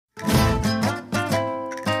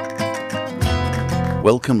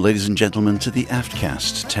Welcome, ladies and gentlemen, to the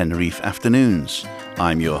Aftcast Tenerife Afternoons.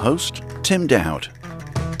 I'm your host, Tim Dowd.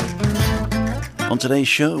 On today's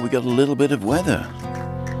show, we got a little bit of weather,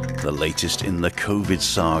 the latest in the COVID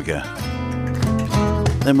saga.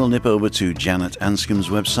 Then we'll nip over to Janet Anscombe's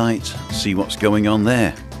website, see what's going on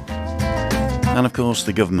there. And of course,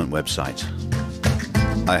 the government website.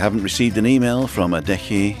 I haven't received an email from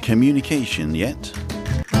Adeje Communication yet,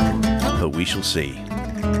 but we shall see.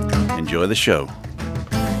 Enjoy the show.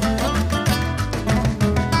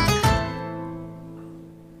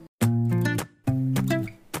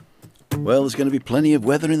 Well, there's going to be plenty of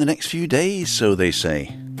weather in the next few days, so they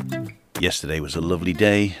say. Yesterday was a lovely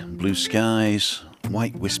day, blue skies,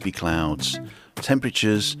 white wispy clouds,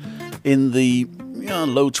 temperatures in the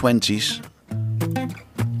low 20s.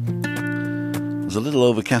 It was a little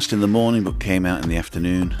overcast in the morning, but came out in the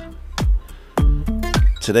afternoon.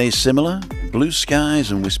 Today's similar, blue skies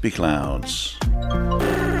and wispy clouds.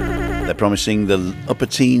 They're promising the upper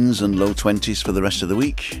teens and low 20s for the rest of the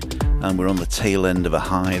week. And we're on the tail end of a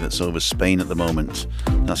high that's over Spain at the moment.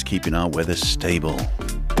 That's keeping our weather stable.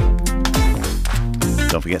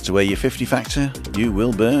 Don't forget to wear your 50 factor, you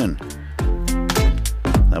will burn.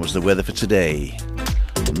 That was the weather for today,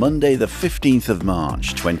 Monday the 15th of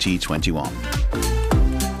March 2021.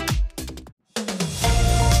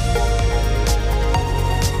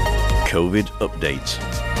 COVID update.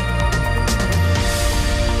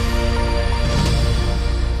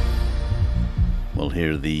 Well,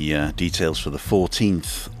 here are the details for the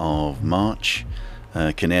 14th of March.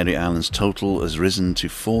 Canary Islands total has risen to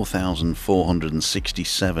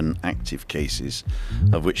 4,467 active cases,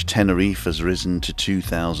 of which Tenerife has risen to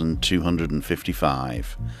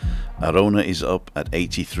 2,255. Arona is up at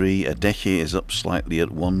 83, Adeje is up slightly at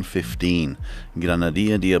 115,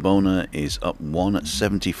 Granadilla de Abona is up 1 at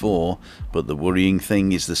 74, but the worrying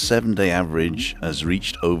thing is the 7-day average has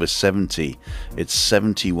reached over 70. It's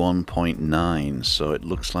 71.9, so it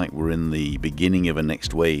looks like we're in the beginning of a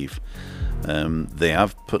next wave. They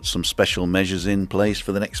have put some special measures in place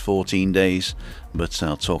for the next 14 days, but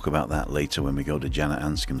I'll talk about that later when we go to Janet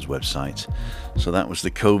Anscombe's website. So that was the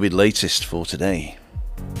COVID latest for today.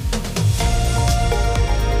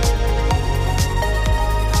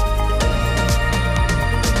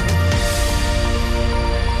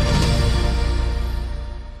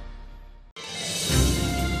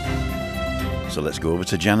 So let's go over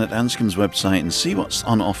to Janet Anscombe's website and see what's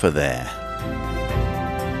on offer there.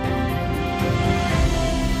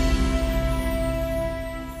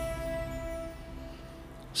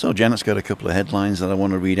 So Janet's got a couple of headlines that I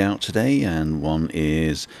want to read out today, and one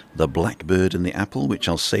is The Blackbird and the Apple, which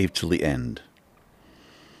I'll save till the end.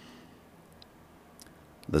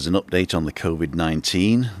 There's an update on the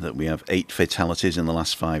COVID-19 that we have 8 fatalities in the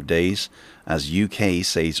last 5 days, as UK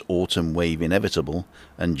says autumn wave inevitable,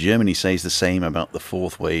 and Germany says the same about the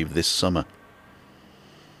 4th wave this summer.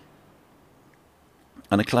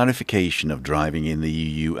 And a clarification of driving in the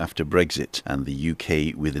EU after Brexit and the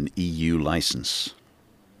UK with an EU licence.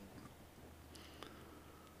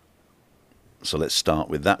 So let's start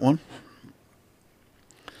with that one.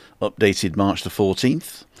 Updated March the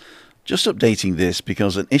 14th. Just updating this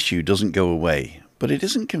because an issue doesn't go away, but it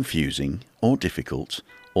isn't confusing or difficult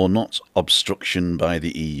or not obstruction by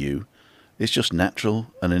the EU. It's just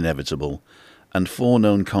natural and inevitable and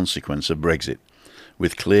foreknown consequence of Brexit,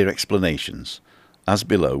 with clear explanations, as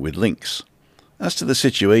below with links. As to the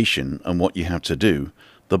situation and what you have to do,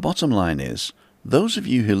 the bottom line is, those of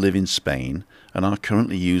you who live in Spain and are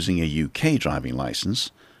currently using a UK driving licence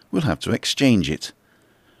will have to exchange it.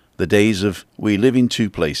 The days of we live in 2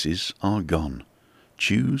 places are gone.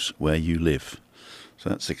 Choose where you live. So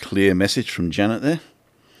that's a clear message from Janet there.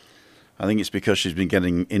 I think it's because she's been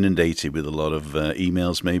getting inundated with a lot of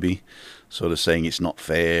emails maybe, sort of saying it's not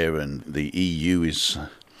fair and the EU is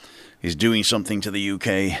doing something to the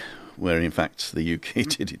UK, where in fact the UK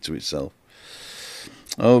did it to itself.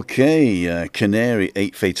 Okay, Canary,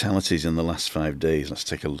 8 fatalities in the last 5 days. Let's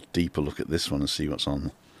take a deeper look at this one and see what's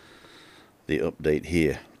on the update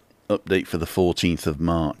here. Update for the 14th of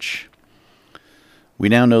March. We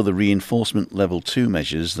now know the reinforcement level 2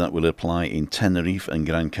 measures that will apply in Tenerife and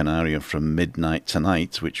Gran Canaria from midnight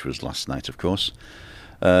tonight, which was last night of course.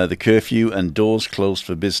 The curfew and doors closed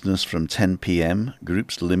for business from 10 p.m,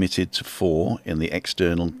 groups limited to 4 in the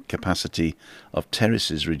external capacity of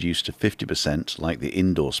terraces reduced to 50% like the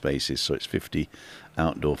indoor spaces, so it's 50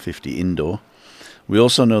 outdoor, 50 indoor. We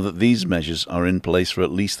also know that these measures are in place for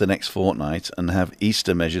at least the next fortnight and have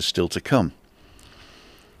Easter measures still to come.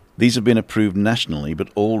 These have been approved nationally, but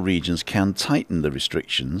all regions can tighten the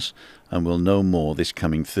restrictions, and we'll know more this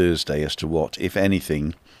coming Thursday as to what, if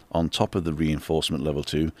anything, on top of the reinforcement level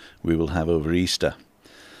 2, we will have over Easter.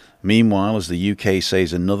 Meanwhile, as the UK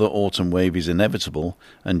says another autumn wave is inevitable,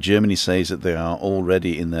 and Germany says that they are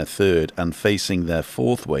already in their third and facing their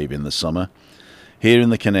fourth wave in the summer, here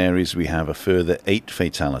in the Canaries we have a further 8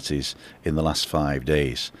 fatalities in the last 5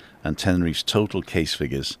 days, and Tenerife's total case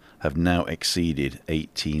figures have now exceeded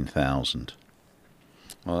 18,000.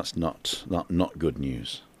 Well, that's not good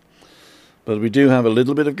news. But we do have a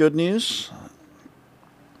little bit of good news,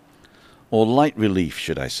 or light relief,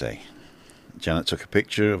 should I say. Janet took a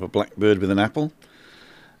picture of a blackbird with an apple,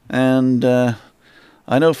 and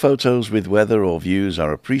I know photos with weather or views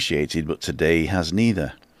are appreciated, but today has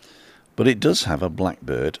neither. But it does have a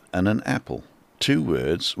blackbird and an apple, 2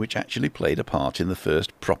 words which actually played a part in the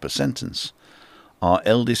first proper sentence. Our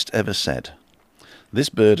eldest ever said. This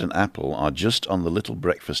bird and apple are just on the little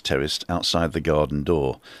breakfast terrace outside the garden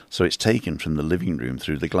door, so it's taken from the living room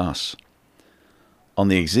through the glass. On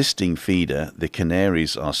the existing feeder, the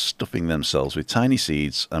canaries are stuffing themselves with tiny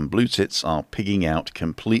seeds, and blue tits are pigging out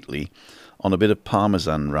completely on a bit of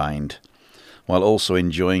parmesan rind, while also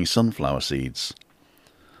enjoying sunflower seeds.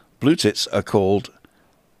 Blue tits are called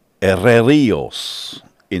herrerillos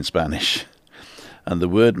in Spanish, and the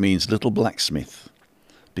word means little blacksmith,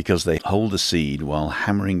 because they hold the seed while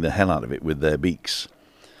hammering the hell out of it with their beaks.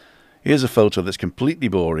 Here's a photo that's completely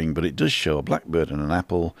boring, but it does show a blackbird and an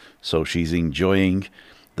apple, so she's enjoying.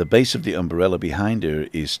 The base of the umbrella behind her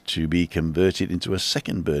is to be converted into a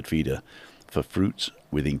second bird feeder for fruit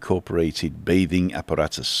with incorporated bathing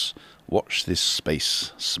apparatus. Watch this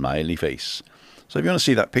space, smiley face. So if you want to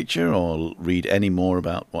see that picture or read any more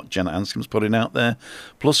about what Janet Anscombe's putting out there,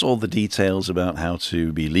 plus all the details about how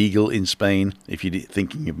to be legal in Spain if you're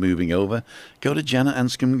thinking of moving over, go to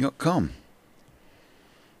janetanscombe.com.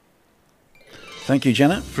 Thank you,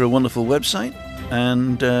 Janet, for a wonderful website,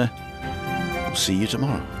 and we'll see you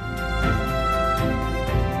tomorrow.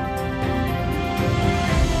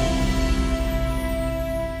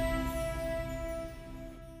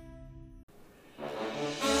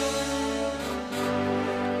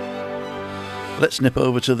 Let's nip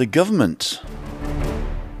over to the government.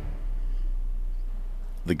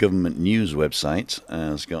 The government news website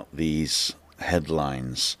has got these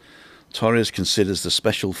headlines. Torres considers the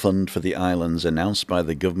special fund for the islands announced by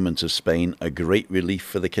the government of Spain a great relief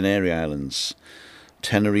for the Canary Islands.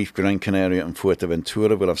 Tenerife, Gran Canaria and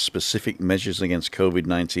Fuerteventura will have specific measures against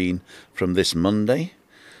COVID-19 from this Monday.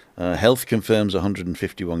 Health confirms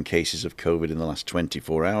 151 cases of COVID in the last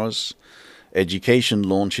 24 hours. Education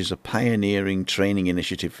launches a pioneering training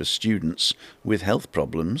initiative for students with health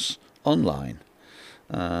problems online.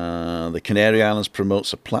 The Canary Islands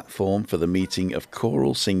promotes a platform for the meeting of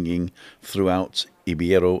choral singing throughout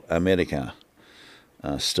Iberoamerica.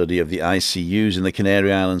 A study of the ICUs in the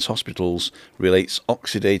Canary Islands hospitals relates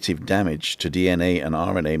oxidative damage to DNA and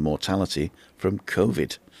RNA mortality from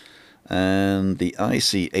COVID. And the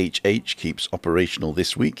ICHH keeps operational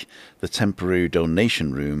this week the temporary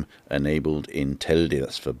donation room enabled in Telde.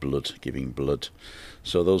 That's for blood, giving blood.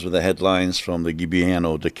 So those were the headlines from the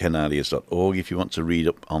gobiernodecanarias.org. If you want to read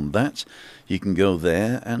up on that, you can go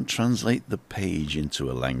there and translate the page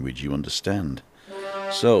into a language you understand.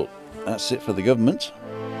 So that's it for the government.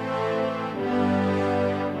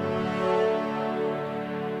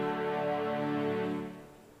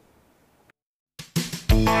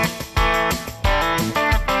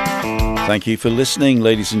 Thank you for listening,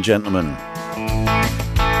 ladies and gentlemen.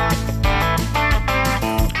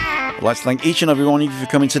 I'd like to thank each and every one of you for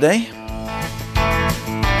coming today.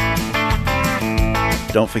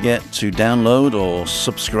 Don't forget to download or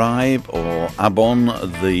subscribe or abon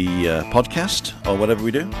the podcast or whatever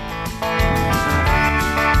we do.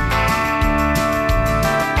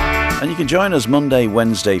 And you can join us Monday,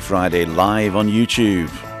 Wednesday, Friday live on YouTube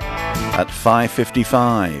at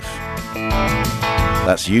 5:55.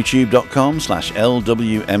 That's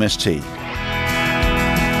youtube.com/LWMST.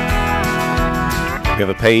 We have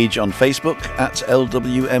a page on Facebook at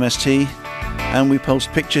LWMST, and we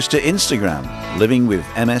post pictures to Instagram, Living with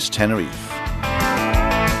MS Tenerife.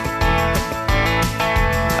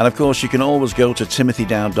 And of course, you can always go to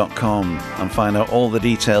timothydowd.com and find out all the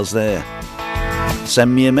details there.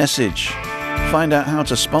 Send me a message. Find out how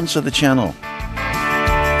to sponsor the channel.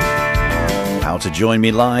 How to join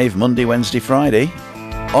me live Monday, Wednesday, Friday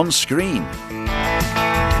on screen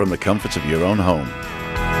from the comfort of your own home.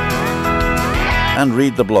 And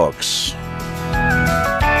read the blogs.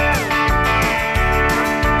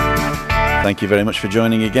 Thank you very much for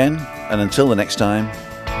joining again, and until the next time,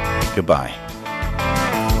 goodbye.